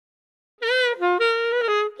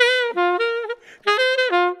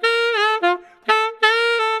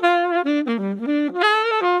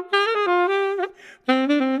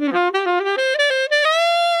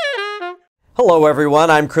Hello everyone,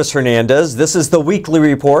 I'm Chris Hernandez. This is the Weekly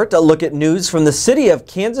Report, a look at news from the city of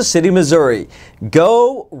Kansas City, Missouri.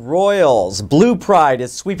 Go Royals! Blue pride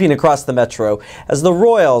is sweeping across the metro as the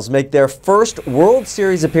Royals make their first World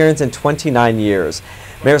Series appearance in 29 years.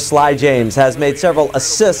 Mayor Sly James has made several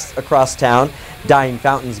assists across town, dyeing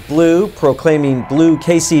fountains blue, proclaiming Blue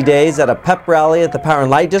KC Days at a pep rally at the Power and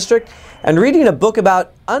Light District, and reading a book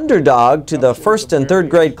about underdog to the first and third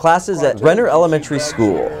grade classes at Renner Elementary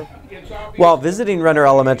School. While visiting Renner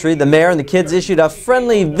Elementary, the mayor and the kids issued a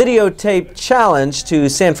friendly videotape challenge to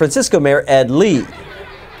San Francisco Mayor Ed Lee.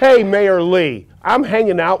 Hey, Mayor Lee, I'm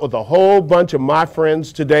hanging out with a whole bunch of my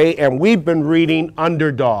friends today, and we've been reading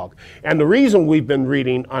Underdog. And the reason we've been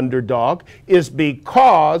reading Underdog is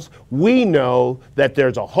because we know that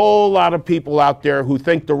there's a whole lot of people out there who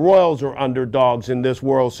think the Royals are underdogs in this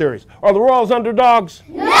World Series. Are the Royals underdogs?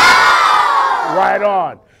 No! Right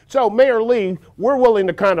on. So, Mayor Lee, we're willing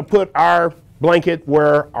to kind of put our blanket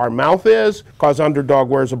where our mouth is, because Underdog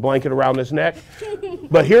wears a blanket around his neck.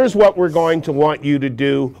 But here's what we're going to want you to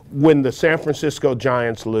do when the San Francisco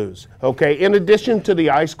Giants lose, okay? In addition to the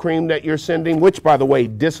ice cream that you're sending, which, by the way,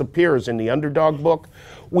 disappears in the Underdog book,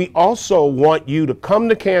 we also want you to come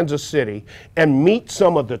to Kansas City and meet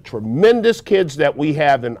some of the tremendous kids that we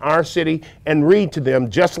have in our city and read to them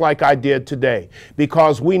just like I did today,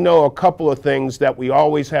 because we know a couple of things that we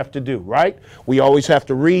always have to do, right? We always have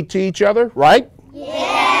to read to each other, right?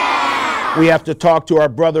 Yeah! We have to talk to our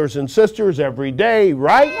brothers and sisters every day,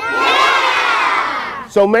 right? Yeah!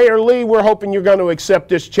 So Mayor Lee, we're hoping you're going to accept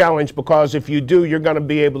this challenge, because if you do, you're going to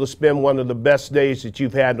be able to spend one of the best days that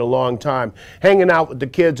you've had in a long time, hanging out with the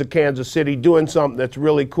kids of Kansas City, doing something that's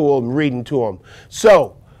really cool and reading to them.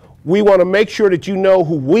 So we want to make sure that you know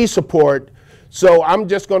who we support. So I'm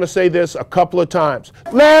just going to say this a couple of times.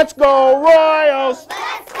 Let's go Royals!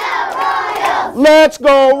 Let's go Royals! Let's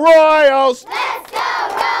go Royals! Let's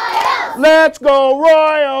go Royals! Let's go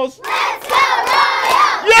Royals! Let's go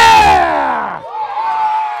Royals! Yeah!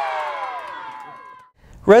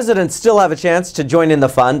 Residents still have a chance to join in the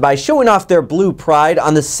fun by showing off their blue pride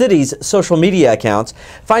on the city's social media accounts.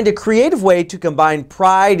 Find a creative way to combine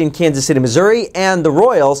pride in Kansas City, Missouri and the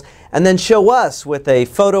Royals, and then show us with a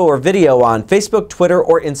photo or video on Facebook, Twitter,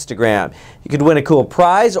 or Instagram. You could win a cool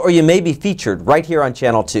prize, or you may be featured right here on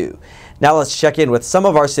Channel 2. Now let's check in with some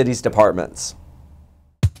of our city's departments.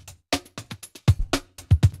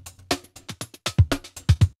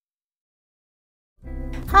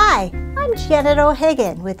 Hi, I'm Janet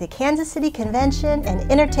O'Hagan with the Kansas City Convention and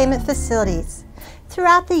Entertainment Facilities.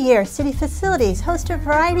 Throughout the year, City Facilities host a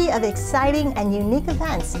variety of exciting and unique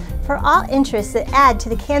events for all interests that add to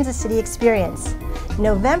the Kansas City experience.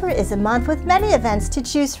 November is a month with many events to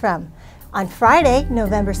choose from. On Friday,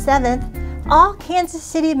 November 7th, all Kansas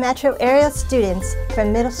City metro area students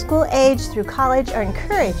from middle school age through college are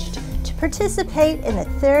encouraged to participate in the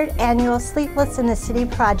 3rd annual Sleepless in the City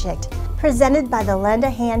project, presented by the Lend a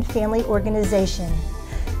Hand Family Organization.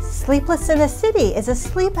 Sleepless in the City is a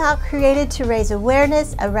sleep out created to raise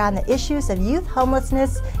awareness around the issues of youth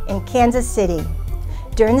homelessness in Kansas City.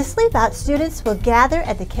 During the sleep out, students will gather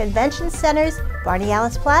at the Convention Center's Barney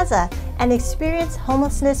Alice Plaza and experience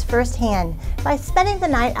homelessness firsthand by spending the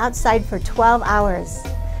night outside for 12 hours.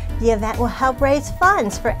 The event will help raise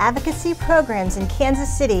funds for advocacy programs in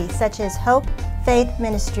Kansas City, such as Hope Faith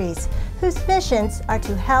Ministries, whose missions are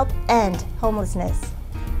to help end homelessness.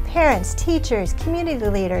 Parents, teachers, community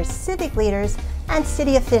leaders, civic leaders, and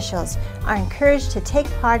city officials are encouraged to take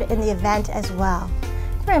part in the event as well.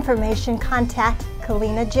 For information, contact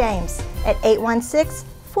Kalina James at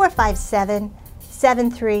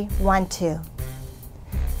 816-457-7312.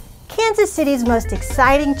 Kansas City's most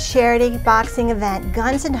exciting charity boxing event,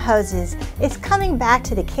 Guns and Hoses, is coming back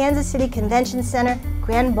to the Kansas City Convention Center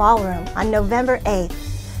Grand Ballroom on November 8th.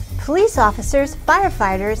 Police officers,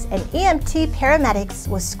 firefighters, and EMT paramedics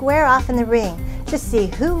will square off in the ring to see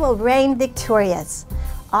who will reign victorious.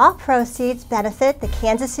 All proceeds benefit the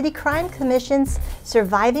Kansas City Crime Commission's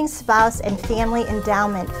Surviving Spouse and Family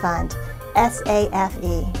Endowment Fund,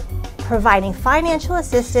 SAFE, providing financial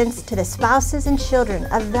assistance to the spouses and children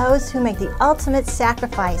of those who make the ultimate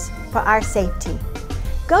sacrifice for our safety.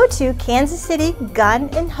 Go to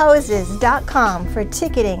kansascitygunandhoses.com for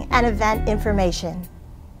ticketing and event information.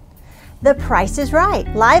 The Price is Right,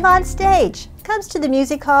 live on stage, comes to the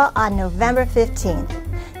Music Hall on November 15th.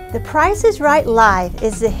 The Price is Right Live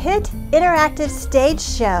is the hit interactive stage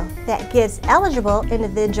show that gives eligible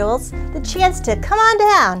individuals the chance to come on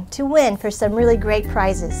down to win for some really great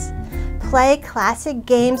prizes. Play classic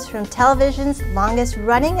games from television's longest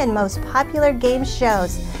running and most popular game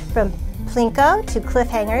shows, from Plinko to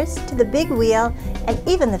Cliffhangers to The Big Wheel, and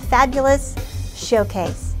even the fabulous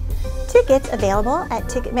Showcase. Tickets available at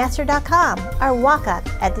ticketmaster.com or walk up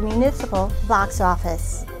at the municipal box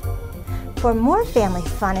office. For more family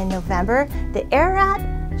fun in November, the Ararat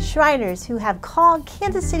Shriners, who have called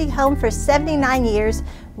Kansas City home for 79 years,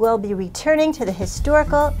 will be returning to the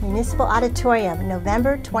historical Municipal Auditorium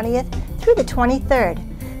November 20th through the 23rd,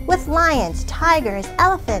 with lions, tigers,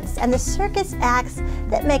 elephants, and the circus acts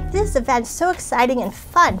that make this event so exciting and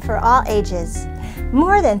fun for all ages.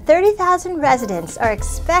 More than 30,000 residents are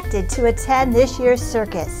expected to attend this year's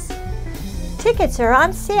circus. Tickets are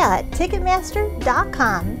on sale at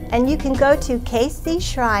ticketmaster.com, and you can go to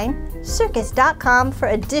kcshrinecircus.com for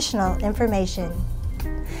additional information.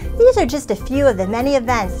 These are just a few of the many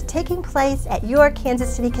events taking place at your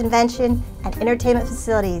Kansas City Convention and entertainment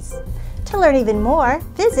facilities. To learn even more,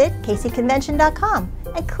 visit kcconvention.com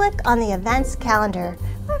and click on the events calendar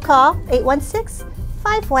or call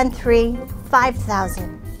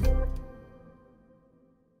 816-513-5000.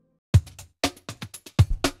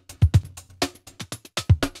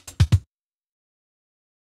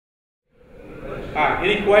 All right,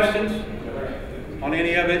 any questions on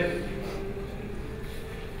any of it?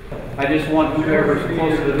 I just want whoever's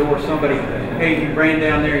close to the door, somebody, hey, you ran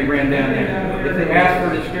down there, you ran down there. If they ask for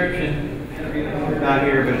a description, it's not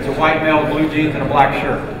here, but it's a white male, blue jeans, and a black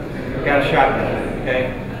shirt. Got a shotgun,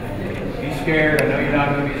 okay? Be scared. I know you're not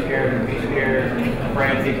going to be scared. Be scared,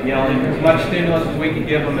 frantic, yelling. As much stimulus as we can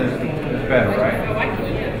give them is better, right?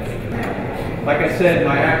 Like I said,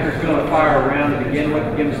 my actor's going to fire a round to begin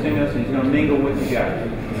with, give him stimulus, and he's going to mingle with the guy.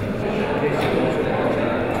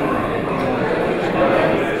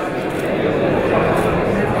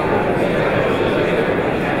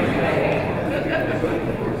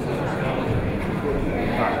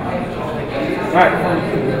 All right, from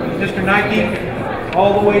Mr. Nike,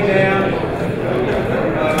 all the way down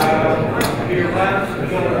to your left,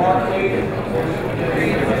 go to Barkley.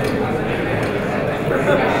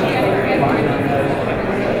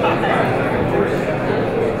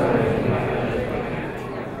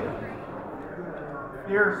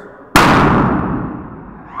 Here's.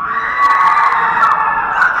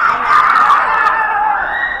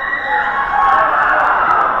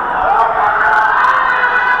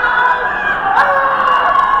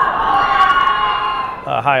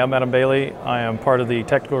 Hi, I'm Adam Bailey. I am part of the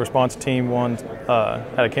Technical Response Team 1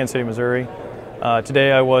 out of Kansas City, Missouri.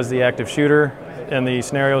 Today I was the active shooter in the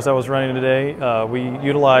scenarios I was running today. We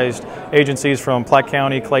utilized agencies from Platte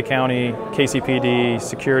County, Clay County, KCPD,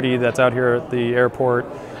 security that's out here at the airport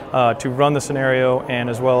to run the scenario and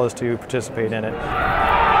as well as to participate in it.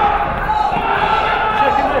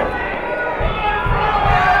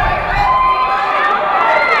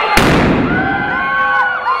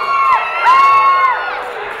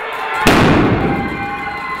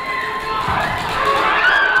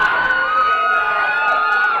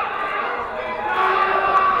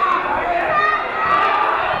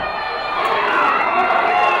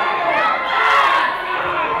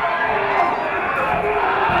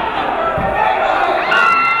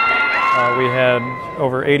 We had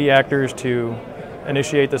over 80 actors to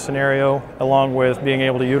initiate the scenario, along with being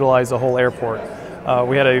able to utilize the whole airport.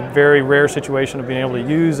 We had a very rare situation of being able to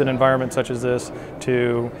use an environment such as this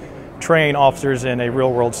to train officers in a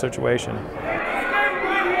real-world situation.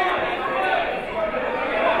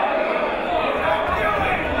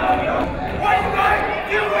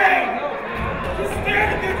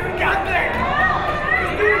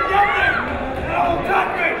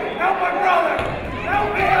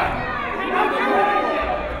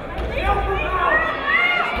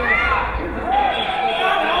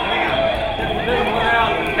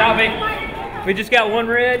 We just got one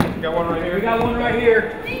red. Got one right here. We got one right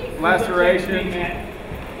here. Laceration.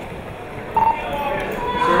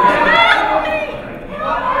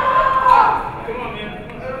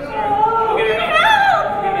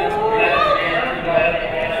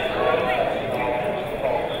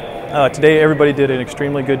 Today everybody did an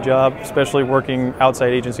extremely good job, especially working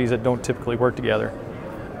outside agencies that don't typically work together.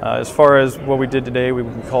 As far as what we did today, we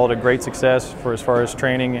would call it a great success for as far as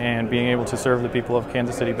training and being able to serve the people of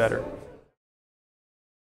Kansas City better.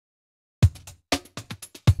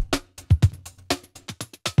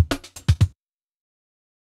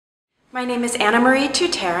 My name is Anna Marie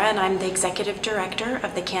Tutera, and I'm the Executive Director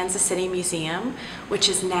of the Kansas City Museum, which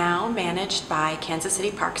is now managed by Kansas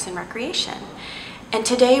City Parks and Recreation. And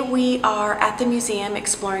today we are at the museum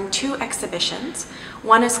exploring two exhibitions.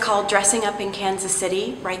 One is called Dressing Up in Kansas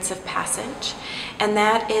City, Rites of Passage, and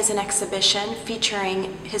that is an exhibition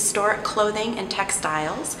featuring historic clothing and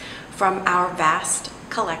textiles from our vast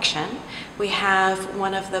collection. We have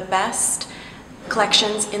one of the best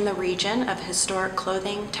collections in the region of historic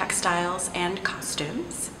clothing, textiles, and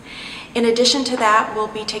costumes. In addition to that, we'll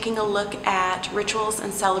be taking a look at rituals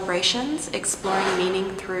and celebrations, exploring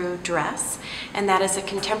meaning through dress, and that is a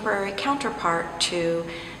contemporary counterpart to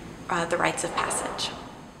the rites of passage.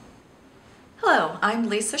 Hello, I'm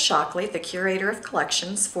Lisa Shockley, the Curator of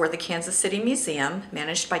Collections for the Kansas City Museum,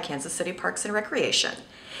 managed by Kansas City Parks and Recreation.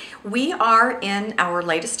 We are in our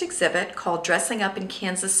latest exhibit called Dressing Up in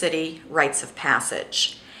Kansas City, Rites of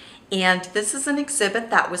Passage. And this is an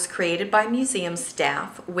exhibit that was created by museum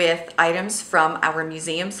staff with items from our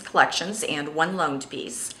museum's collections and one loaned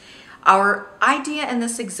piece. Our idea in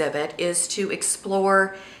this exhibit is to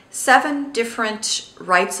explore 7 different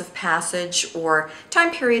rites of passage or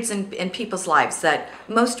time periods in people's lives that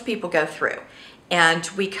most people go through. And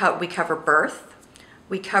we cover birth,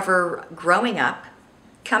 we cover growing up,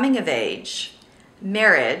 coming of age,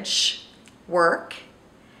 marriage, work,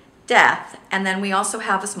 death, and then we also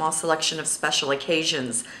have a small selection of special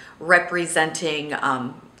occasions representing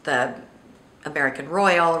the American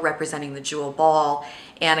Royal, representing the Jewel Ball,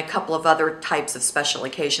 and a couple of other types of special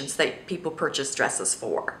occasions that people purchase dresses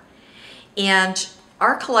for. And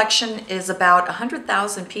our collection is about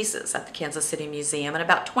 100,000 pieces at the Kansas City Museum, and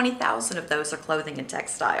about 20,000 of those are clothing and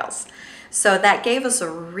textiles. So that gave us a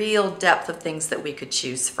real depth of things that we could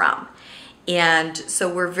choose from. And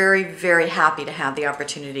so we're very, very happy to have the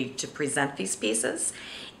opportunity to present these pieces.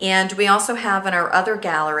 And we also have in our other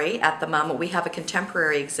gallery at the moment, we have a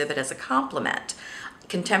contemporary exhibit as a complement.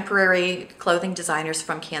 Contemporary clothing designers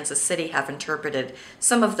from Kansas City have interpreted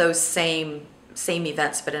some of those same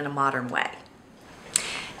events, but in a modern way.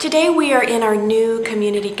 Today we are in our new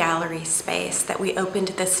community gallery space that we opened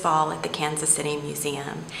this fall at the Kansas City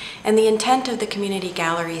Museum. And the intent of the community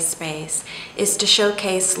gallery space is to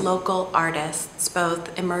showcase local artists,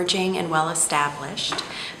 both emerging and well-established,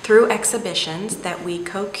 through exhibitions that we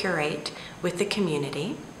co-curate with the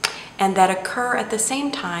community and that occur at the same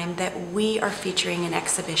time that we are featuring an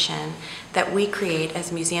exhibition that we create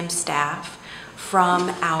as museum staff from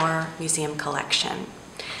our museum collection.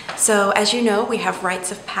 So as you know, we have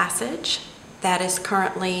Rites of Passage that is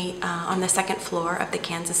currently on the 2nd floor of the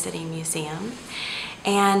Kansas City Museum.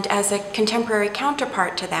 And as a contemporary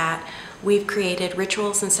counterpart to that, we've created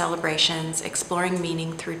Rituals and Celebrations, Exploring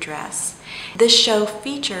Meaning Through Dress. This show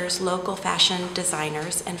features local fashion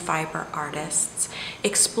designers and fiber artists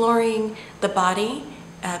exploring the body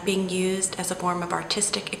being used as a form of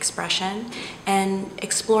artistic expression and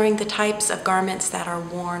exploring the types of garments that are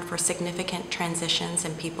worn for significant transitions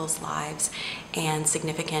in people's lives and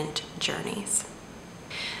significant journeys.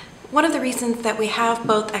 One of the reasons that we have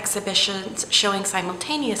both exhibitions showing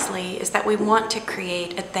simultaneously is that we want to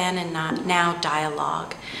create a then and now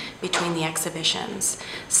dialogue between the exhibitions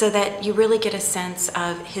so that you really get a sense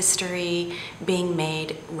of history being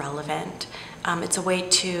made relevant. It's a way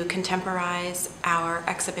to contemporize our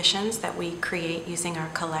exhibitions that we create using our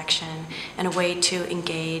collection and a way to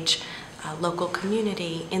engage local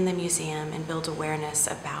community in the museum and build awareness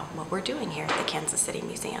about what we're doing here at the Kansas City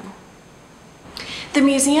Museum. The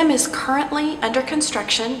museum is currently under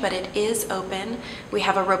construction, but it is open. We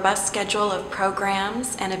have a robust schedule of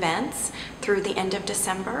programs and events through the end of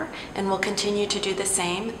December, and we'll continue to do the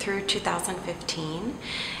same through 2015.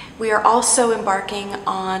 We are also embarking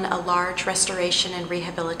on a large restoration and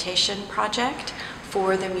rehabilitation project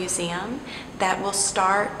for the museum that will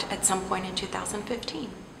start at some point in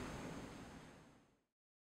 2015.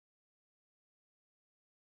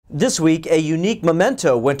 This week, a unique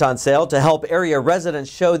memento went on sale to help area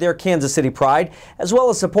residents show their Kansas City pride, as well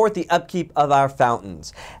as support the upkeep of our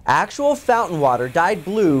fountains. Actual fountain water dyed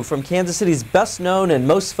blue from Kansas City's best known and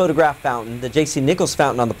most photographed fountain, the J.C. Nichols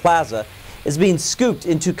Fountain on the Plaza, is being scooped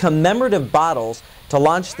into commemorative bottles to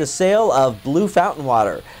launch the sale of blue fountain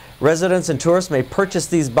water. Residents and tourists may purchase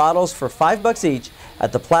these bottles for $5 each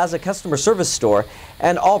at the Plaza Customer Service Store,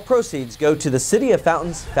 and all proceeds go to the City of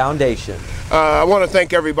Fountains Foundation. I want to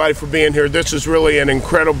thank everybody for being here. This is really an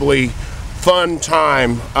incredibly fun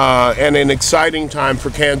time and an exciting time for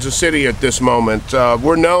Kansas City at this moment.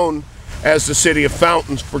 We're known as the City of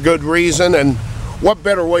Fountains for good reason, and what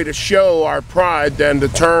better way to show our pride than to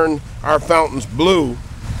turn our fountains blue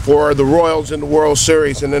for the Royals in the World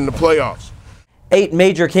Series and in the playoffs. 8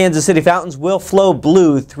 major Kansas City fountains will flow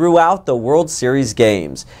blue throughout the World Series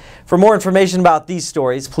games. For more information about these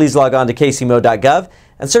stories, please log on to kcmo.gov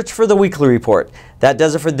and search for the Weekly Report. That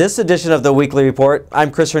does it for this edition of the Weekly Report.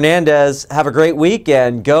 I'm Chris Hernandez. Have a great week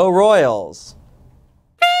and go Royals!